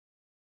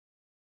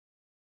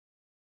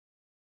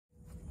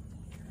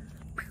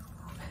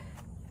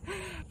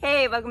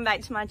Hey, welcome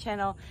back to my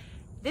channel.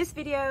 This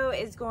video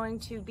is going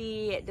to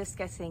be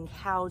discussing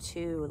how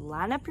to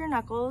line up your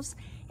knuckles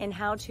and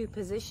how to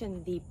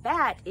position the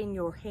bat in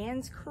your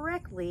hands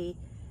correctly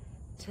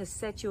to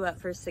set you up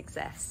for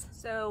success.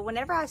 So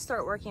whenever I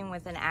start working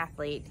with an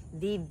athlete,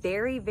 the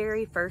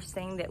very first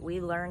thing that we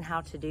learn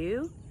how to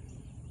do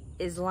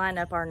is line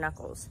up our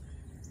knuckles.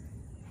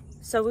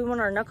 So we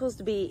want our knuckles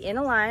to be in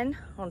a line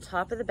on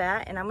top of the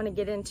bat, and I'm going to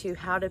get into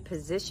how to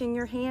position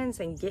your hands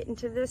and get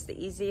into this the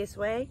easiest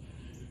way.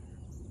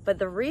 But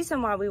the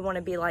reason why we want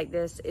to be like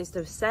this is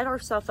to set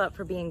ourselves up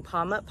for being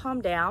palm up, palm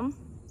down.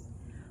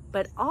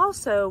 But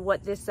also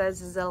what this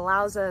does is it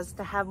allows us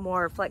to have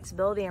more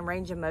flexibility and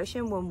range of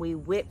motion when we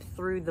whip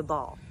through the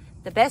ball.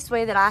 The best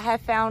way that I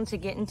have found to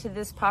get into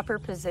this proper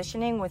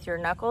positioning with your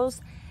knuckles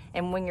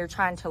and when you're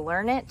trying to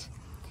learn it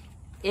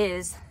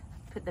is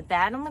put the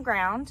bat on the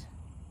ground,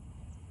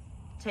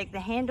 take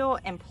the handle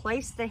and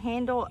place the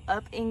handle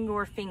up in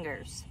your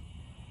fingers.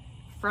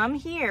 From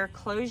here,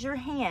 close your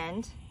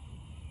hand.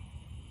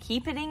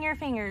 Keep it in your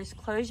fingers,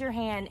 close your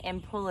hand,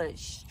 and pull it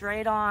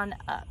straight on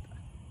up.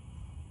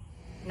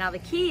 Now the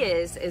key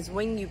is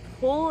when you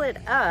pull it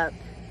up,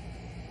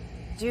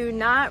 do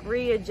not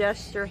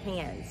readjust your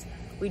hands.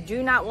 We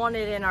do not want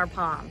it in our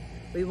palm.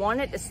 We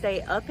want it to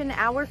stay up in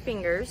our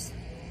fingers,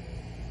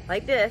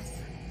 like this,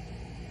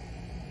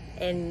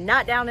 and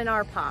not down in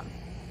our palm.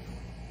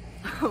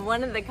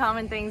 One of the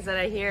common things that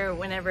I hear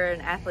whenever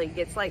an athlete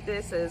gets like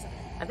this is,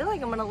 I feel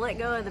like I'm gonna let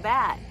go of the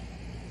bat.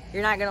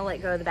 You're not gonna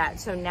let go of the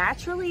bat. So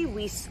naturally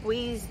we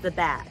squeeze the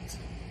bat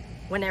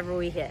whenever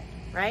we hit,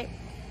 right?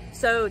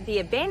 So the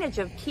advantage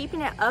of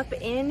keeping it up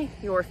in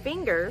your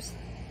fingers,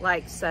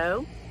 like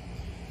so,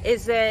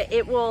 is that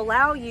it will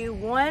allow you,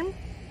 one,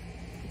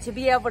 to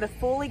be able to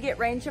fully get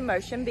range of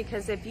motion,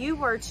 because if you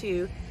were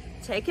to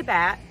take a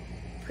bat,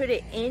 put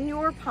it in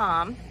your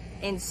palm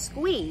and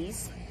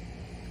squeeze,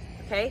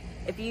 okay?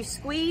 If you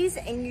squeeze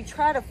and you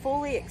try to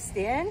fully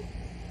extend,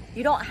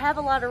 you don't have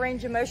a lot of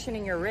range of motion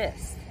in your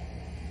wrist.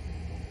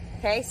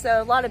 Okay,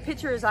 so a lot of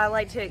pitchers, I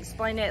like to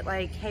explain it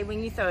like, hey,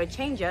 when you throw a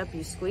changeup,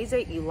 you squeeze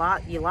it, you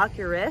lock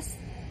your wrist.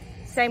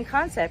 Same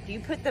concept.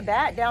 You put the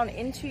bat down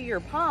into your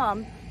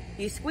palm,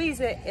 you squeeze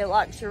it, it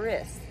locks your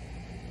wrist,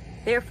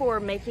 therefore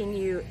making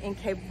you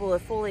incapable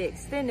of fully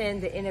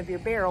extending the end of your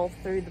barrel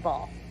through the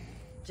ball.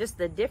 Just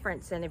the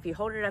difference. And if you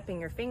hold it up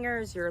in your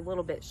fingers, you're a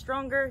little bit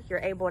stronger, you're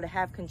able to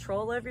have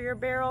control over your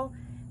barrel,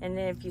 and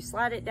then if you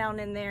slide it down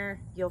in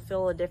there, you'll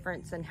feel a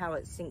difference in how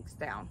it sinks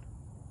down.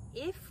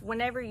 If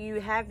whenever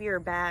you have your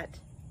bat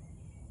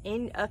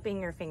up in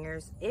your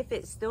fingers, if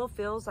it still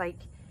feels like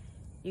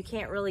you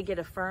can't really get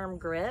a firm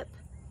grip,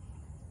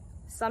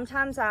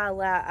 sometimes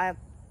I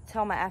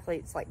tell my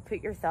athletes, like,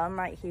 put your thumb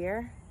right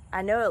here.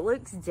 I know it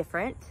looks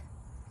different,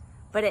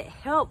 but it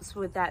helps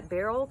with that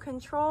barrel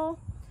control,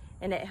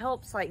 and it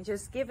helps like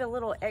just give a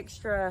little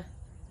extra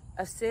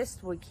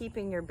assist with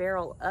keeping your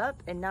barrel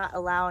up and not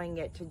allowing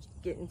it to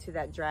get into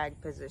that drag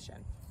position.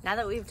 Now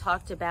that we've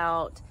talked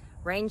about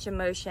range of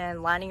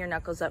motion, lining your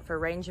knuckles up for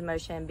range of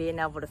motion, being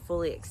able to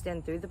fully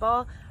extend through the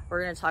ball, we're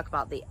going to talk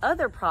about the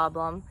other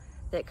problem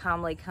that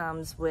commonly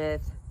comes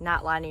with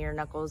not lining your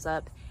knuckles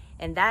up,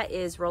 and that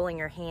is rolling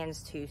your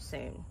hands too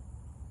soon.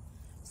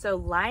 So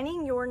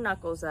lining your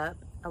knuckles up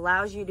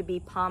allows you to be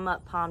palm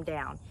up, palm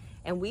down,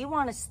 and we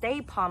want to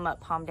stay palm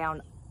up, palm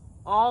down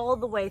all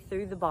the way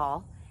through the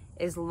ball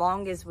as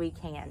long as we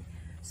can.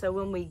 So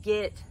when we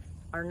get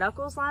our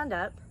knuckles lined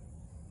up,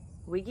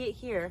 we get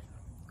here,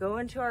 go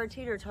into our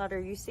teeter-totter,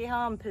 you see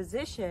how I'm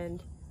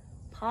positioned,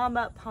 palm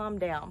up, palm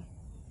down.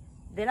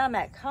 Then I'm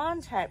at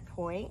contact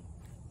point,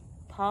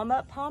 palm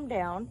up, palm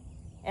down,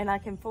 and I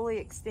can fully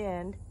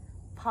extend,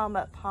 palm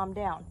up, palm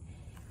down.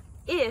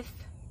 If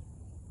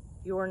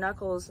your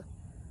knuckles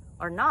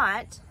are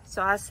not,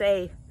 so I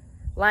say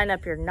line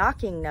up your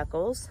knocking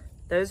knuckles,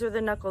 those are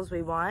the knuckles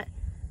we want,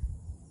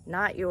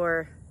 not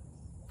your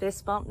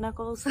fist bump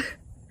knuckles.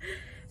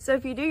 So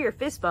if you do your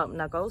fist bump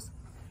knuckles,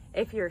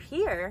 if you're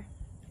here,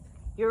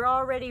 you're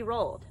already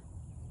rolled.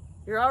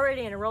 You're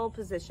already in a roll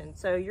position.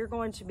 So you're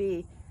going to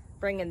be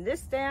bringing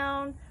this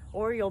down,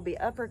 or you'll be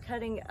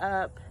uppercutting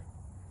up.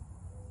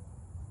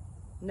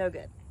 No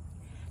good.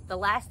 The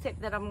last tip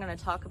that I'm going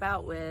to talk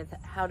about with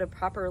how to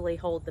properly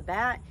hold the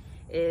bat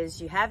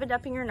is you have it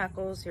up in your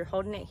knuckles, you're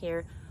holding it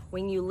here.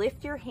 When you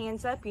lift your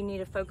hands up, you need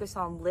to focus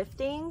on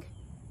lifting,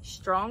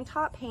 strong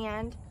top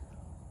hand,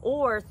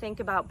 or think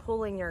about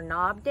pulling your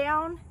knob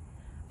down.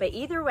 But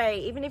either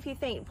way, even if you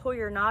think pull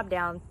your knob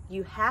down,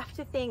 you have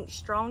to think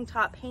strong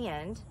top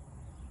hand,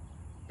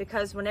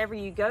 because whenever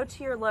you go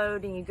to your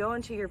load and you go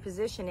into your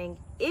positioning,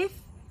 if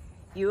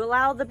you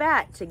allow the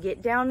bat to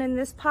get down in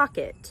this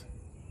pocket,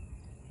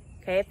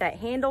 okay, if that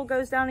handle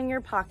goes down in your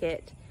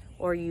pocket,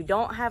 or you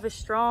don't have a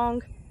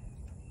strong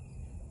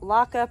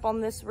lock up on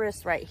this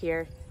wrist right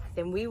here,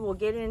 then we will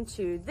get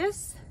into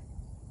this,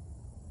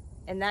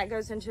 and that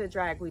goes into a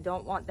drag. We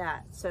don't want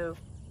that. So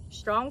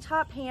strong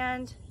top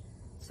hand,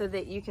 so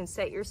that you can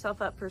set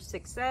yourself up for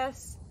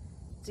success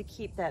to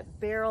keep that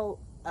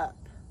barrel up.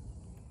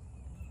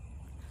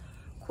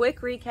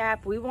 quick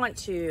recap, we want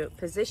to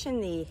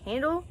position the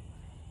handle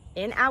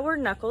in our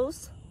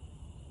knuckles.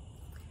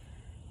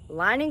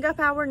 Lining up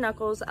our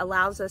knuckles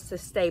allows us to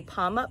stay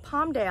palm up,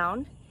 palm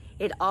down.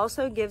 It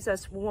also gives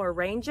us more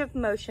range of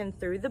motion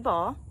through the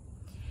ball.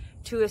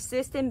 To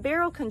assist in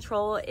barrel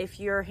control, if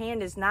your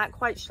hand is not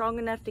quite strong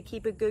enough to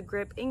keep a good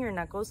grip in your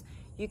knuckles,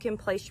 you can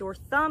place your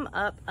thumb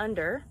up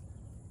under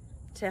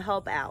to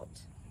help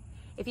out.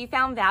 If you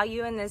found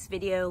value in this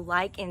video,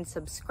 like and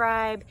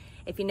subscribe.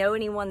 If you know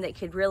anyone that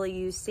could really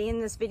use seeing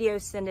this video,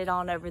 send it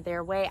on over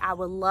their way. I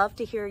would love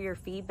to hear your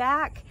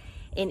feedback.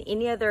 And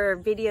any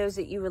other videos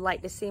that you would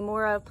like to see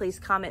more of, please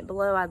comment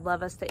below. I'd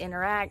love us to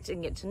interact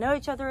and get to know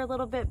each other a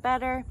little bit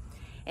better.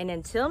 And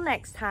until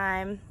next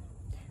time,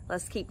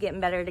 let's keep getting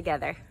better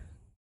together.